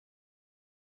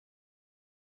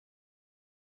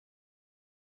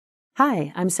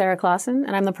Hi, I'm Sarah Clausen,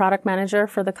 and I'm the product manager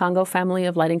for the Congo family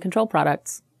of lighting control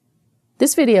products.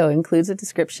 This video includes a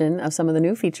description of some of the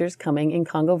new features coming in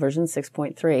Congo version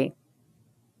 6.3.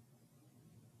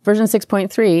 Version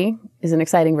 6.3 is an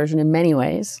exciting version in many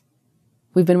ways.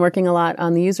 We've been working a lot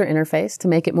on the user interface to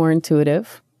make it more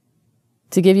intuitive,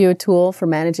 to give you a tool for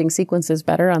managing sequences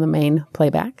better on the main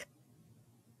playback,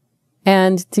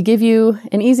 and to give you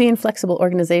an easy and flexible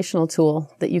organizational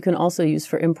tool that you can also use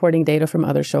for importing data from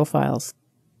other show files.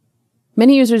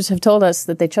 Many users have told us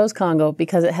that they chose Congo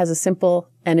because it has a simple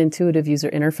and intuitive user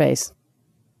interface.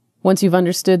 Once you've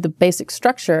understood the basic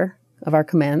structure of our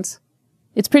commands,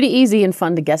 it's pretty easy and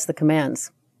fun to guess the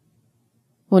commands.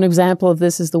 One example of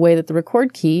this is the way that the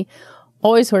record key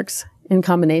always works in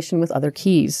combination with other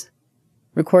keys.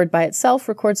 Record by itself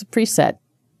records a preset.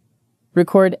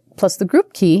 Record plus the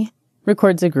group key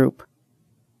records a group.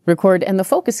 Record and the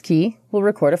focus key will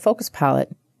record a focus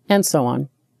palette, and so on.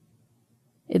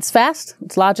 It's fast,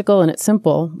 it's logical, and it's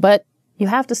simple, but you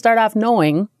have to start off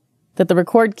knowing that the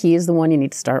record key is the one you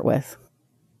need to start with.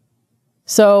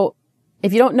 So,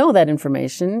 if you don't know that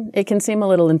information, it can seem a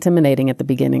little intimidating at the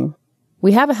beginning.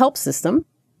 We have a help system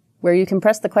where you can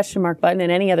press the question mark button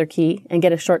in any other key and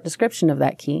get a short description of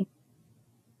that key.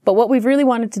 But what we've really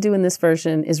wanted to do in this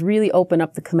version is really open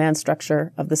up the command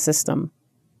structure of the system.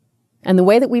 And the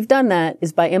way that we've done that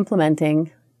is by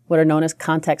implementing what are known as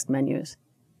context menus.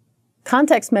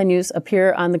 Context menus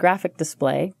appear on the graphic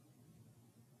display,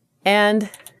 and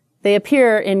they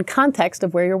appear in context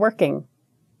of where you're working.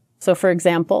 So for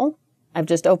example, I've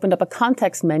just opened up a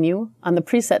context menu on the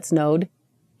presets node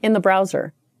in the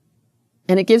browser.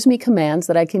 And it gives me commands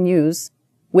that I can use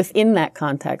within that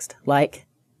context, like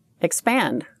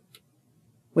expand,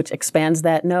 which expands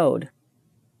that node.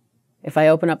 If I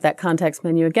open up that context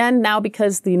menu again, now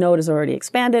because the node is already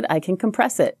expanded, I can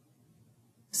compress it.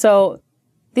 So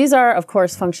these are, of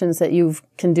course, functions that you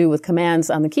can do with commands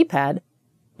on the keypad,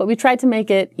 but we tried to make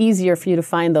it easier for you to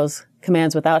find those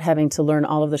commands without having to learn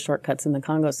all of the shortcuts in the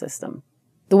Congo system.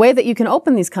 The way that you can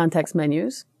open these context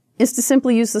menus is to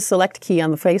simply use the select key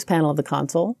on the face panel of the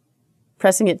console.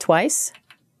 Pressing it twice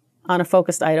on a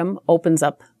focused item opens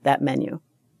up that menu.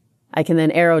 I can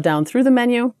then arrow down through the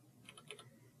menu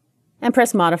and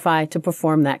press modify to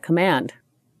perform that command.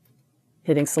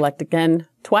 Hitting select again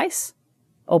twice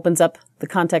opens up the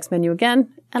context menu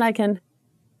again, and I can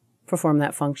perform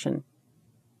that function.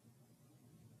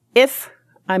 If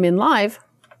I'm in live,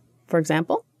 for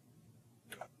example,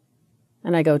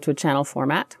 and I go to a channel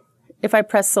format, if I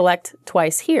press select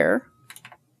twice here,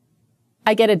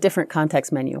 I get a different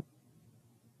context menu.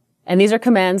 And these are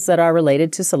commands that are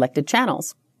related to selected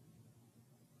channels.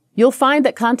 You'll find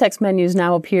that context menus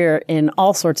now appear in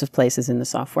all sorts of places in the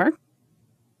software.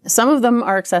 Some of them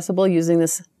are accessible using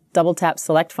this double tap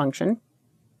select function.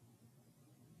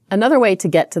 Another way to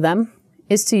get to them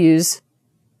is to use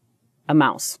a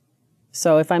mouse.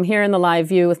 So if I'm here in the live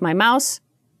view with my mouse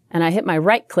and I hit my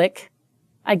right click,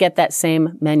 I get that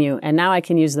same menu. And now I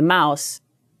can use the mouse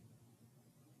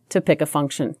to pick a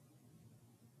function.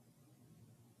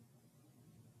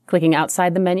 Clicking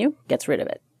outside the menu gets rid of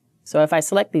it. So if I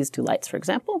select these two lights, for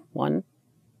example, 1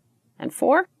 and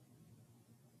 4,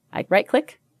 I right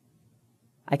click.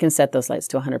 I can set those lights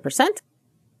to 100%.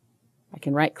 I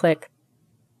can right click.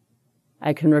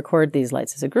 I can record these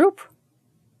lights as a group.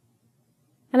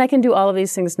 And I can do all of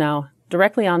these things now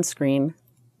directly on screen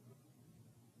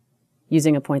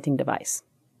using a pointing device.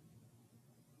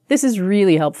 This is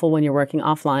really helpful when you're working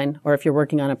offline or if you're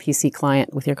working on a PC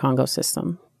client with your Congo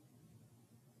system.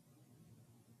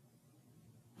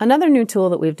 Another new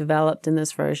tool that we've developed in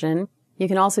this version, you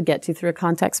can also get to through a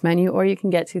context menu or you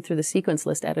can get to through the sequence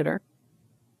list editor.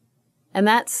 And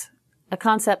that's a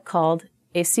concept called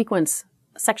a sequence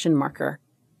section marker.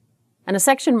 And a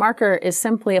section marker is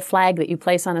simply a flag that you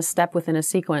place on a step within a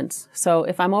sequence. So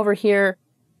if I'm over here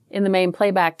in the main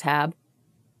playback tab,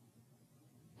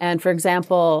 and for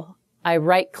example, I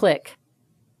right click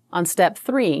on step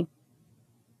 3,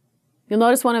 you'll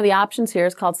notice one of the options here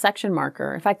is called section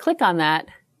marker. If I click on that,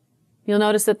 you'll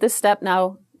notice that this step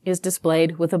now is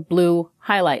displayed with a blue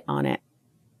highlight on it.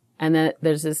 And then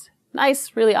there's this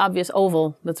nice, really obvious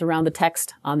oval that's around the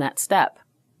text on that step.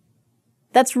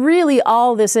 That's really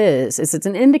all this is it's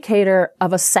an indicator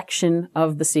of a section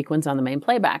of the sequence on the main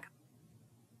playback.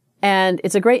 And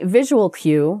it's a great visual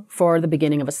cue for the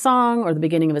beginning of a song or the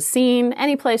beginning of a scene,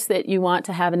 any place that you want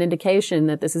to have an indication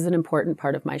that this is an important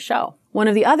part of my show. One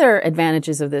of the other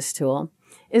advantages of this tool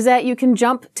is that you can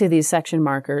jump to these section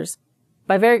markers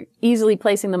by very easily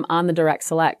placing them on the direct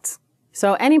selects.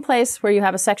 So any place where you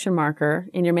have a section marker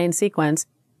in your main sequence,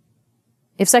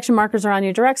 If section markers are on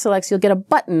your direct selects, you'll get a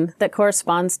button that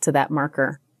corresponds to that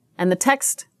marker. And the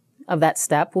text of that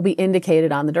step will be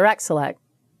indicated on the direct select.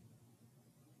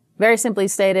 Very simply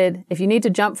stated, if you need to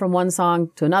jump from one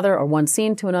song to another or one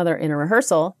scene to another in a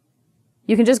rehearsal,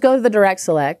 you can just go to the direct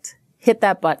select, hit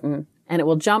that button, and it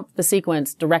will jump the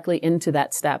sequence directly into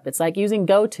that step. It's like using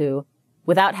go to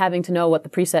without having to know what the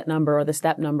preset number or the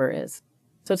step number is.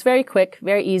 So it's very quick,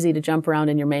 very easy to jump around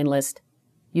in your main list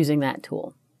using that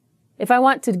tool. If I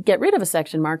want to get rid of a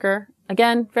section marker,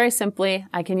 again, very simply,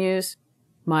 I can use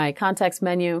my context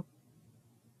menu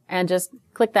and just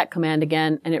click that command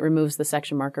again, and it removes the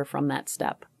section marker from that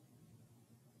step.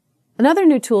 Another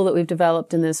new tool that we've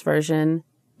developed in this version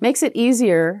makes it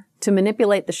easier to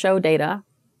manipulate the show data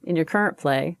in your current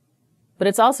play, but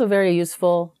it's also very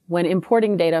useful when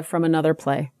importing data from another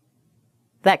play.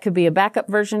 That could be a backup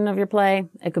version of your play.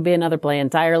 It could be another play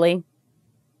entirely.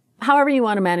 However you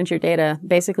want to manage your data,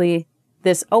 basically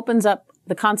this opens up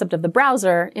the concept of the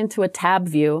browser into a tab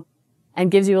view and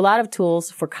gives you a lot of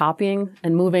tools for copying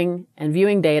and moving and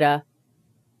viewing data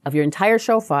of your entire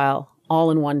show file all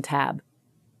in one tab.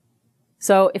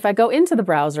 So if I go into the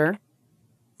browser,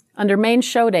 under main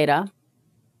show data,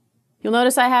 you'll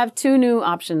notice I have two new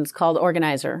options called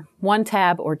organizer, one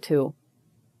tab or two.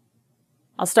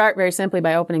 I'll start very simply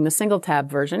by opening the single tab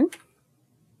version.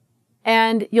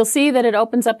 And you'll see that it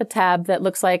opens up a tab that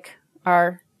looks like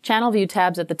our channel view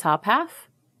tabs at the top half.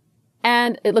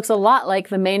 And it looks a lot like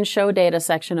the main show data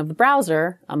section of the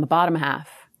browser on the bottom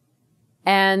half.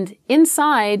 And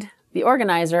inside the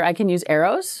organizer, I can use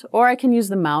arrows or I can use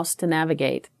the mouse to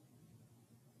navigate.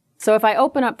 So if I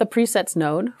open up the presets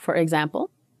node, for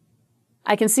example,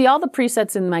 I can see all the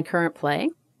presets in my current play.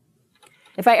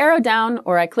 If I arrow down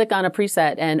or I click on a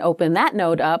preset and open that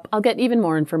node up, I'll get even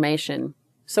more information.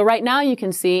 So right now you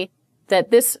can see that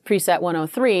this preset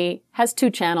 103 has two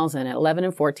channels in it, 11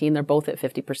 and 14. They're both at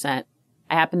 50%.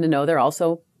 I happen to know they're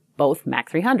also both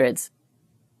Mac 300s.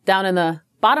 Down in the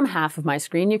bottom half of my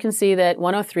screen, you can see that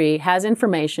 103 has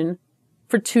information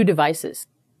for two devices.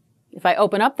 If I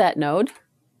open up that node,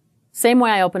 same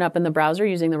way I open up in the browser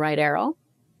using the right arrow,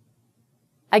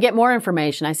 I get more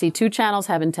information. I see two channels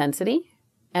have intensity,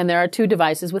 and there are two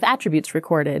devices with attributes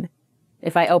recorded.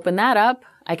 If I open that up,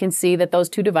 I can see that those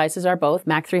two devices are both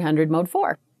Mac 300 Mode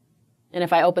 4. And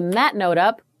if I open that node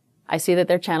up, I see that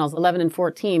they're channels 11 and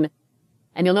 14.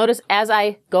 And you'll notice as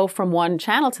I go from one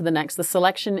channel to the next, the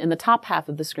selection in the top half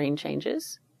of the screen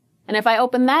changes. And if I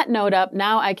open that node up,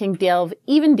 now I can delve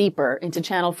even deeper into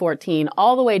channel 14,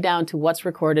 all the way down to what's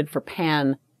recorded for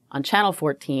pan on channel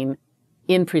 14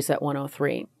 in preset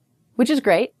 103, which is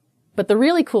great. But the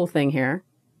really cool thing here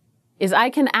is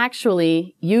I can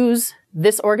actually use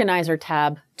this organizer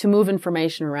tab to move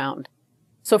information around.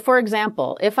 So for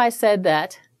example, if I said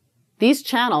that these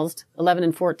channels, 11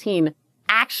 and 14,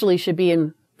 actually should be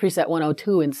in preset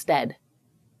 102 instead,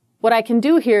 what I can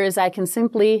do here is I can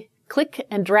simply click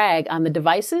and drag on the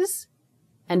devices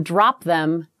and drop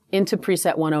them into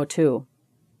preset 102.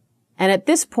 And at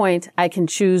this point, I can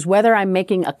choose whether I'm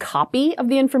making a copy of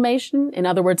the information. In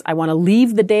other words, I want to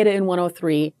leave the data in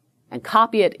 103 and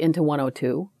copy it into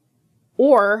 102,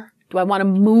 or do I want to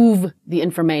move the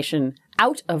information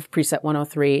out of preset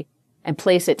 103 and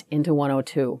place it into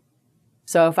 102?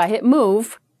 So if I hit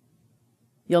move,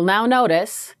 you'll now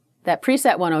notice that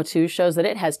preset 102 shows that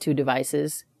it has two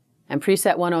devices, and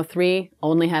preset 103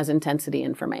 only has intensity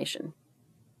information.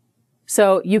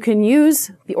 So you can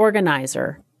use the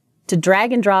organizer to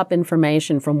drag and drop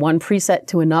information from one preset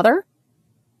to another.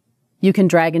 You can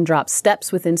drag and drop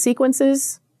steps within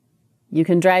sequences. You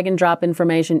can drag and drop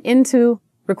information into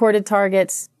recorded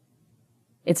targets.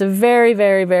 It's a very,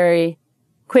 very, very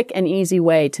quick and easy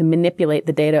way to manipulate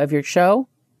the data of your show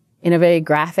in a very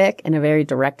graphic and a very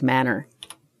direct manner.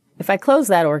 If I close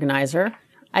that organizer,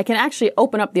 I can actually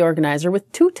open up the organizer with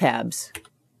two tabs.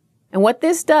 And what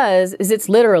this does is it's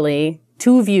literally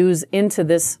two views into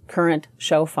this current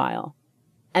show file.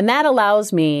 And that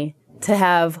allows me to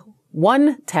have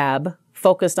one tab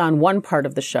focused on one part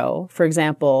of the show, for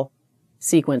example,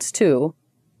 sequence 2,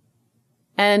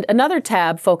 and another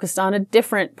tab focused on a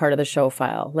different part of the show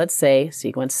file, let's say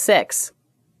sequence 6.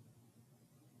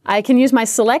 I can use my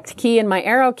select key and my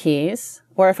arrow keys,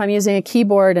 or if I'm using a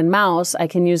keyboard and mouse, I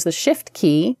can use the shift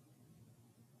key,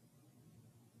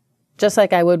 just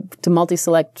like I would to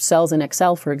multi-select cells in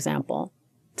Excel, for example,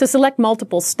 to select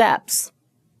multiple steps.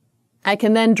 I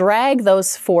can then drag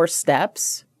those 4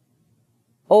 steps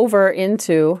over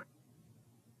into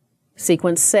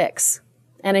sequence 6.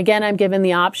 And again, I'm given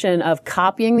the option of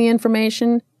copying the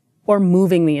information or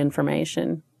moving the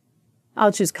information.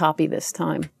 I'll choose copy this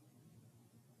time.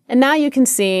 And now you can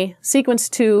see sequence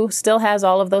 2 still has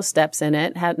all of those steps in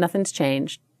it. Nothing's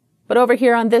changed. But over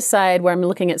here on this side where I'm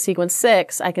looking at sequence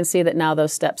 6, I can see that now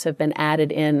those steps have been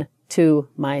added in to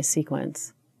my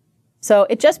sequence. So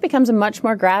it just becomes a much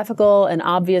more graphical and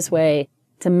obvious way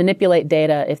to manipulate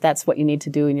data if that's what you need to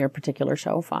do in your particular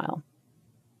show file.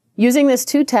 Using this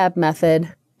 2-tab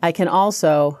method, I can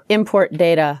also import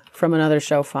data from another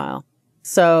show file.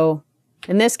 So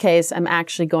in this case, I'm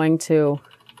actually going to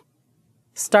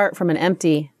start from an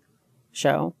empty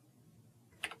show,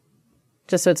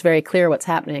 just so it's very clear what's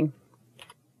happening.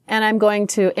 And I'm going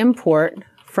to import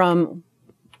from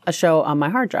a show on my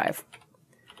hard drive.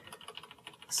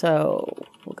 So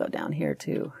we'll go down here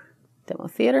to Demo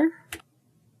Theater.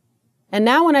 And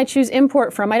now when I choose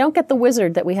Import From, I don't get the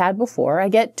wizard that we had before. I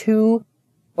get 2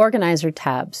 organizer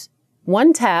tabs.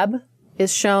 One tab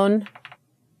is shown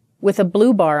with a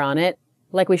blue bar on it,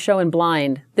 like we show in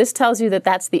Blind. This tells you that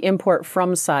that's the Import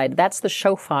From side. That's the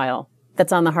show file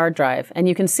that's on the hard drive. And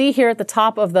you can see here at the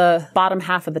top of the bottom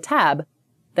half of the tab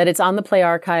that it's on the Play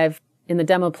Archive in the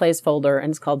Demo Plays folder,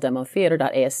 and it's called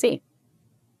demotheater.asc.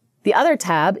 The other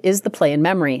tab is the Play in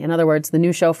Memory. In other words, the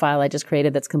new show file I just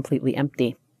created that's completely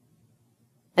empty.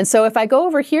 And so if I go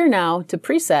over here now to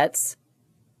Presets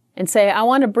and say I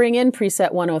want to bring in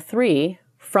preset 103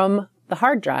 from the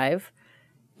hard drive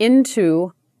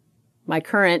into my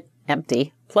current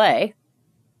empty play,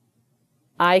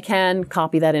 I can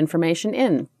copy that information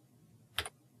in.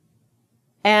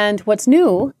 And what's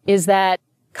new is that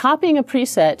copying a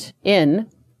preset in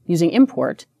using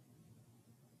import,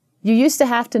 you used to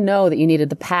have to know that you needed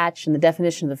the patch and the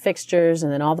definition of the fixtures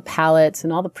and then all the palettes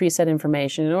and all the preset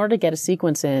information in order to get a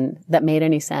sequence in that made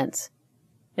any sense.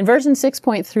 In version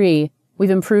 6.3, we've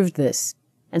improved this.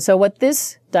 And so what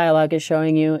this dialog is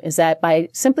showing you is that by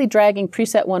simply dragging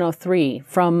preset 103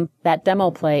 from that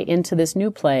demo play into this new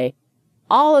play,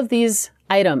 all of these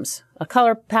items, a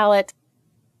color palette,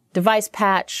 device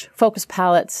patch, focus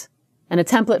palettes, and a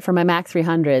template for my Mac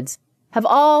 300s, have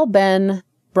all been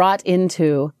brought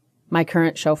into my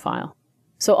current show file.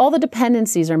 So all the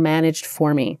dependencies are managed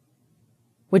for me,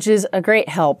 which is a great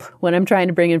help when I'm trying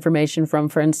to bring information from,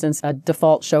 for instance, a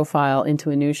default show file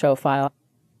into a new show file.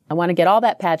 I want to get all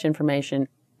that patch information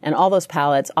and all those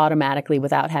palettes automatically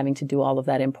without having to do all of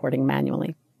that importing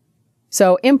manually.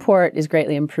 So import is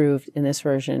greatly improved in this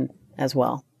version as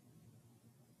well.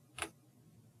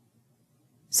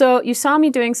 So you saw me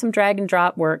doing some drag and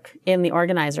drop work in the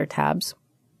organizer tabs.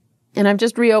 And I've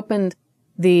just reopened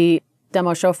the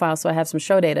demo show file so I have some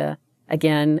show data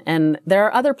again. And there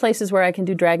are other places where I can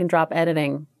do drag and drop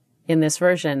editing in this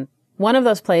version. One of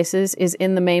those places is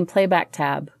in the main playback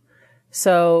tab.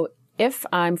 So if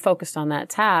I'm focused on that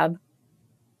tab,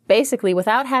 basically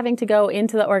without having to go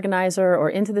into the organizer or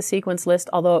into the sequence list,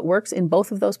 although it works in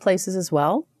both of those places as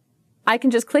well, I can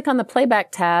just click on the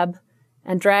playback tab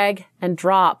and drag and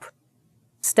drop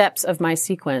steps of my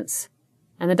sequence.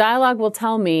 And the dialog will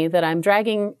tell me that I'm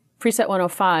dragging preset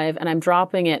 105 and I'm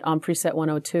dropping it on preset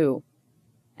 102.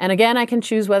 And again, I can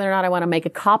choose whether or not I want to make a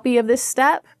copy of this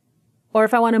step or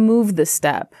if I want to move this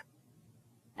step.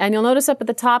 And you'll notice up at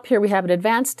the top here we have an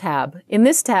advanced tab. In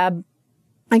this tab,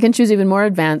 I can choose even more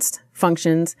advanced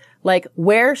functions like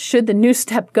where should the new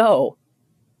step go?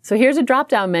 So here's a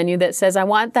drop-down menu that says I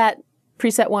want that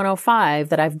preset 105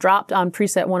 that I've dropped on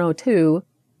preset 102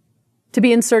 to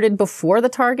be inserted before the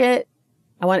target.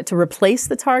 I want it to replace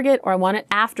the target, or I want it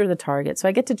after the target. So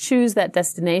I get to choose that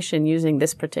destination using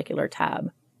this particular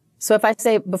tab. So if I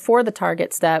say before the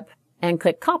target step and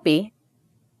click copy,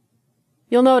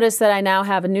 you'll notice that I now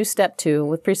have a new step 2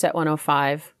 with preset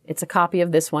 105. It's a copy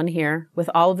of this one here with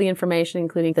all of the information,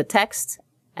 including the text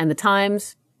and the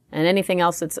times and anything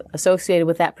else that's associated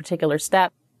with that particular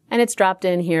step. And it's dropped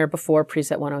in here before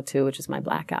preset 102, which is my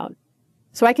blackout.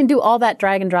 So I can do all that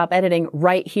drag and drop editing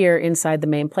right here inside the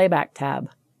main playback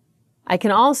tab. I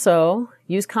can also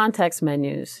use context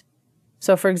menus.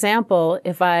 So for example,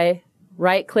 if I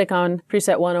right click on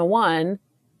preset 101,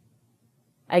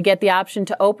 I get the option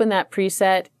to open that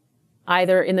preset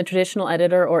either in the traditional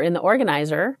editor or in the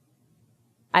organizer.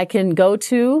 I can go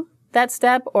to that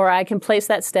step, or I can place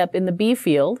that step in the B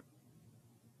field,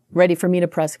 ready for me to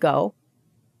press go.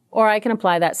 Or I can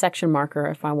apply that section marker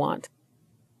if I want.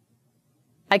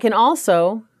 I can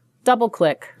also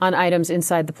double-click on items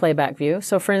inside the playback view.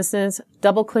 So for instance,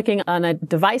 double-clicking on a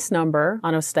device number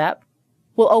on a step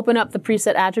will open up the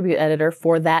preset attribute editor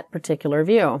for that particular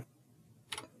view.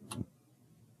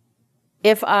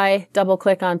 If I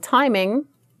double-click on timing,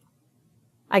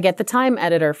 I get the time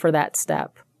editor for that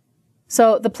step.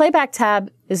 So the playback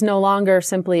tab is no longer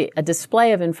simply a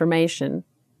display of information.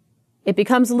 It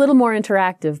becomes a little more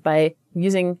interactive by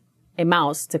using a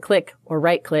mouse to click or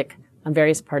right-click on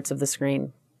various parts of the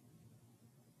screen.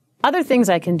 Other things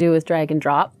I can do with drag and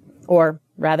drop, or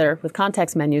rather with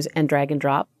context menus and drag and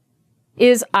drop,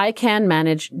 is I can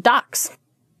manage docks.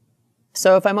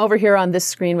 So if I'm over here on this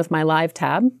screen with my Live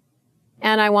tab,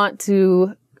 and I want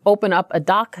to open up a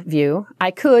dock view, I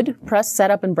could press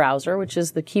Setup in Browser, which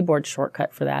is the keyboard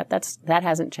shortcut for that. That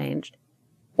hasn't changed.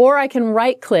 Or I can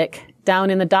right-click down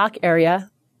in the dock area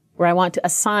where I want to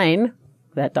assign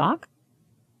that dock,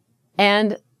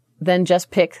 and then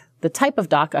just pick the type of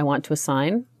dock I want to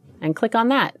assign and click on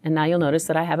that. And now you'll notice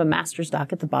that I have a master's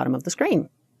dock at the bottom of the screen,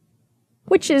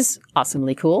 which is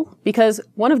awesomely cool because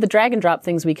one of the drag and drop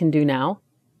things we can do now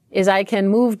is I can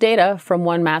move data from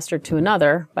one master to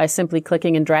another by simply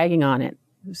clicking and dragging on it.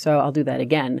 So I'll do that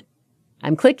again.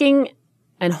 I'm clicking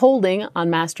and holding on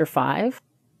master 5,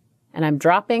 and I'm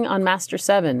dropping on master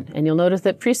 7. And you'll notice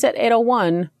that preset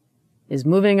 801 is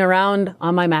moving around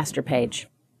on my master page.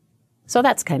 So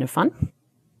that's kind of fun.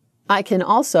 I can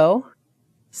also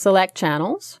select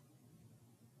channels.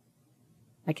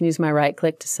 I can use my right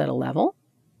click to set a level.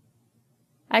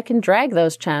 I can drag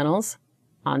those channels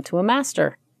onto a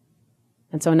master.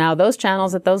 And so now those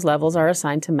channels at those levels are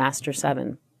assigned to master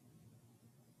 7.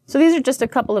 So these are just a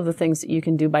couple of the things that you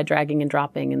can do by dragging and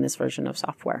dropping in this version of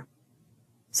software.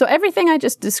 So everything I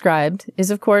just described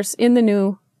is, of course, in the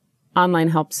new online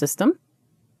help system.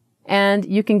 And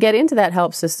you can get into that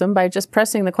help system by just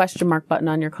pressing the question mark button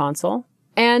on your console.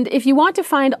 And if you want to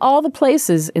find all the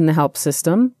places in the help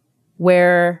system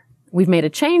where we've made a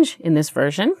change in this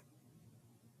version,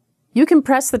 you can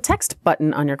press the text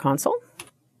button on your console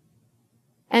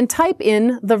and type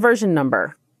in the version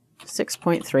number,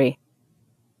 6.3,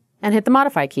 and hit the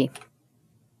modify key.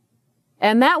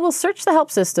 And that will search the help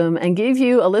system and give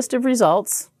you a list of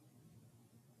results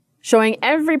showing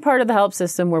every part of the help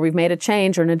system where we've made a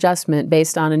change or an adjustment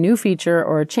based on a new feature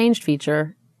or a changed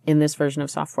feature in this version of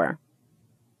software.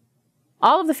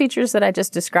 All of the features that I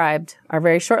just described are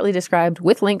very shortly described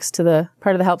with links to the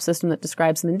part of the help system that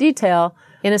describes them in detail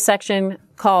in a section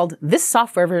called This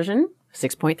Software Version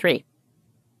 6.3.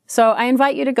 So I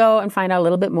invite you to go and find out a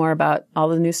little bit more about all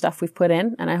the new stuff we've put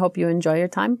in, and I hope you enjoy your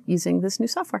time using this new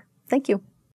software. Thank you.